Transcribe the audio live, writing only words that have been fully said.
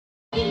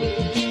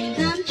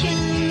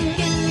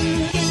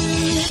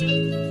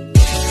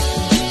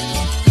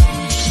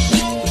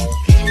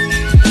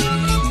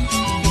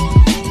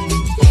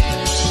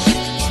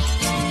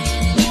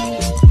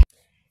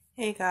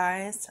Hey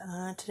guys,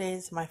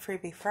 today's my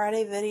Freebie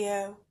Friday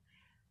video.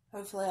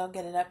 Hopefully I'll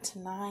get it up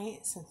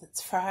tonight since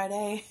it's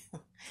Friday.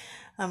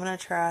 I'm going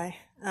to try.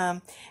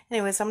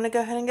 Anyways, I'm going to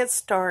go ahead and get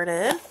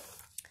started.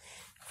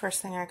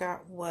 First thing I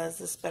got was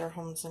this Better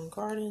Homes and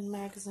Garden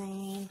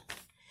magazine.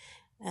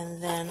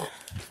 And then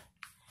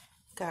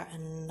got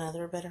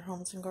another Better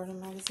Homes and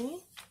Garden magazine.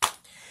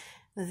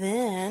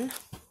 Then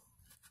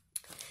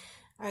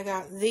I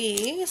got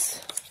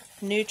these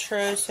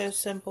Nutro So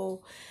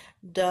Simple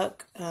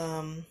duck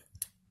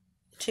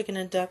chicken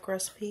and duck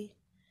recipe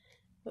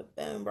with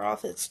bone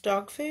broth. It's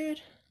dog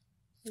food.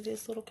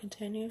 These little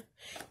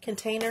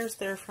containers.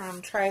 They're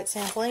from Try It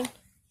Sampling.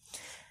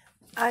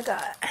 I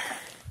got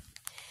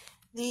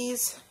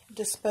these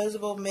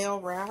disposable mail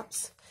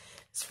wraps.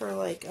 It's for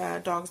like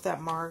dogs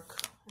that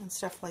mark and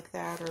stuff like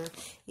that, or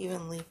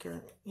even leak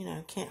or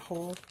can't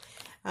hold.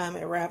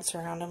 It wraps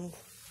around them.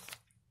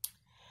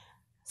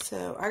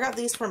 So I got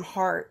these from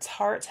Hearts.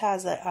 Hearts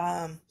has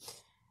a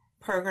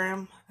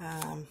program.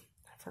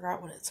 I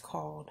forgot what it's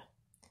called.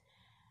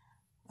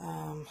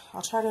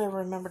 I'll try to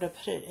remember to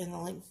put it in the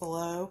link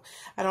below.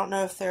 I don't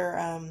know if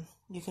they're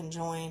you can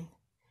join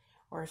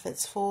or if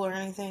it's full or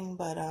anything,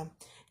 but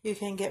you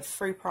can get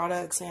free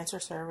products, answer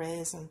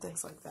surveys, and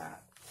things like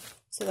that.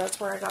 So that's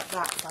where I got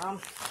that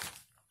from.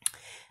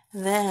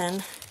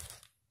 Then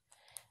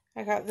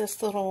I got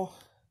this little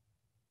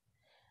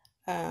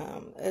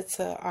it's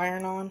a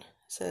iron-on. It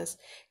says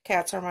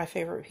cats are my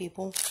favorite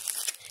people.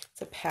 It's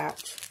a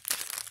patch.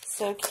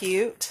 So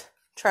cute.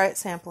 Try It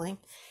Sampling.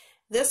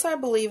 This I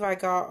believe I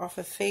got off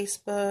of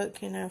Facebook,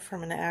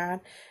 from an ad.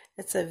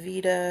 It's a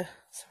Vita.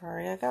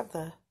 Sorry, I got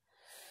the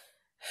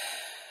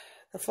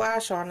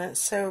flash on it.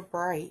 It's so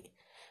bright,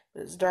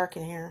 but it's dark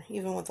in here,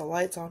 even with the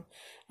lights on.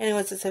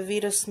 Anyways, it's a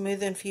Vita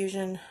Smooth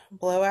Infusion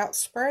Blowout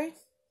Spray.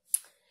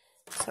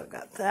 So I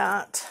got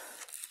that.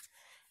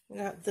 I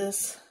got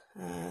this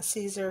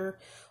Caesar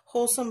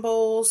Wholesome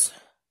Bowls.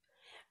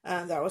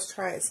 That was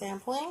Try It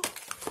Sampling.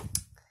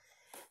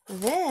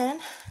 Then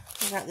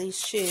I got these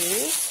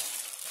shoes.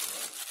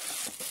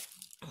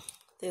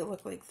 They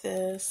look like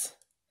this.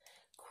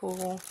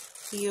 Cool.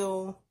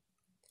 Heel.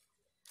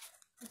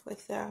 Look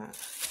like that.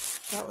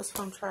 That was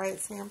from Try It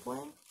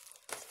Sampling.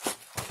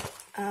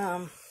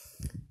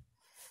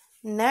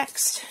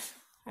 Next,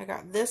 I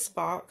got this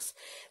box.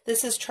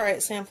 This is Try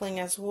It Sampling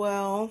as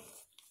well.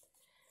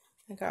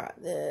 I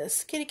got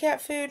this kitty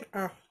cat food.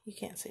 Oh, you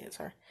can't see it,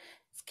 sorry.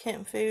 It's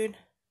kitten food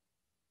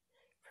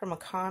from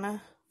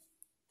Akana.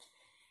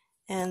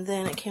 And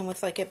then it came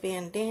with like a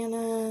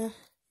bandana. It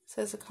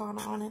says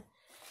Akana on it.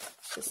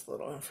 Just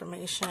little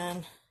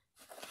information.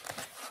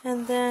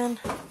 And then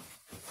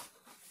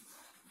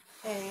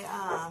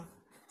a,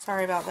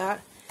 sorry about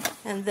that.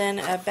 And then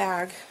a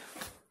bag.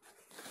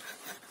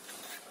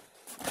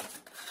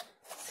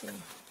 Let's see.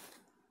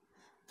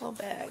 Little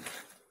bag.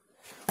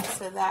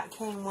 So that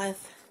came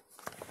with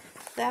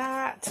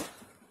that.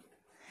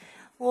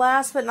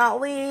 Last but not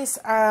least,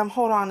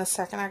 hold on a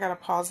second. I gotta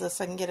pause this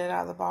so I can get it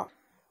out of the box.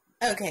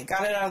 Okay,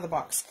 got it out of the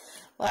box.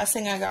 Last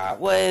thing I got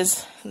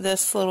was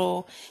this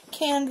little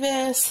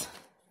canvas.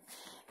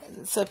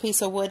 It's a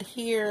piece of wood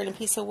here and a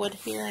piece of wood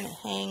here, and it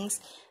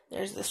hangs.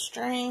 There's the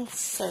string.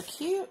 So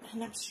cute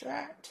and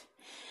abstract.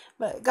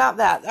 But got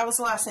that. That was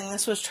the last thing.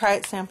 This was Try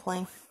It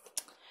Sampling.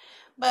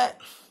 But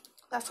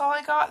that's all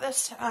I got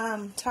this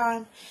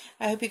time.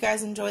 I hope you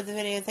guys enjoyed the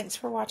video. Thanks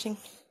for watching.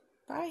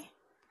 Bye.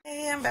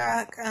 Hey, I'm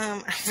back. I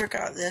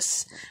forgot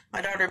this.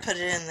 My daughter put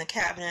it in the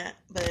cabinet,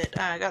 but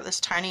I got this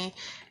tiny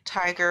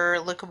tiger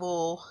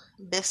lickable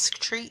bisque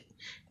treat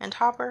and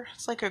topper.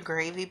 It's like a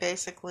gravy,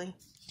 basically,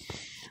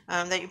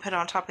 that you put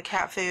on top of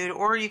cat food,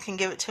 or you can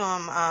give it to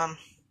them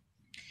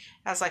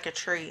as like a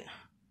treat.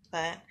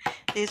 But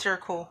these are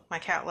cool. My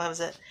cat loves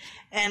it.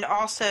 And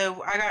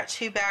also, I got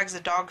 2 bags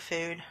of dog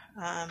food.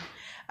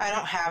 I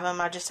don't have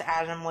them. I just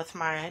added them with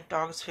my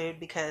dog's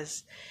food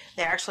because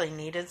they actually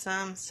needed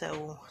some.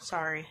 So,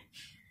 sorry.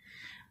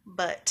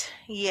 But,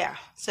 yeah.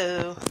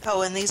 So,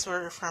 oh, and these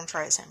were from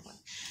Try It Sampling.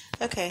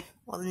 Okay.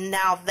 Well,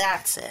 now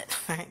that's it.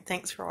 All right.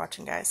 Thanks for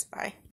watching, guys. Bye.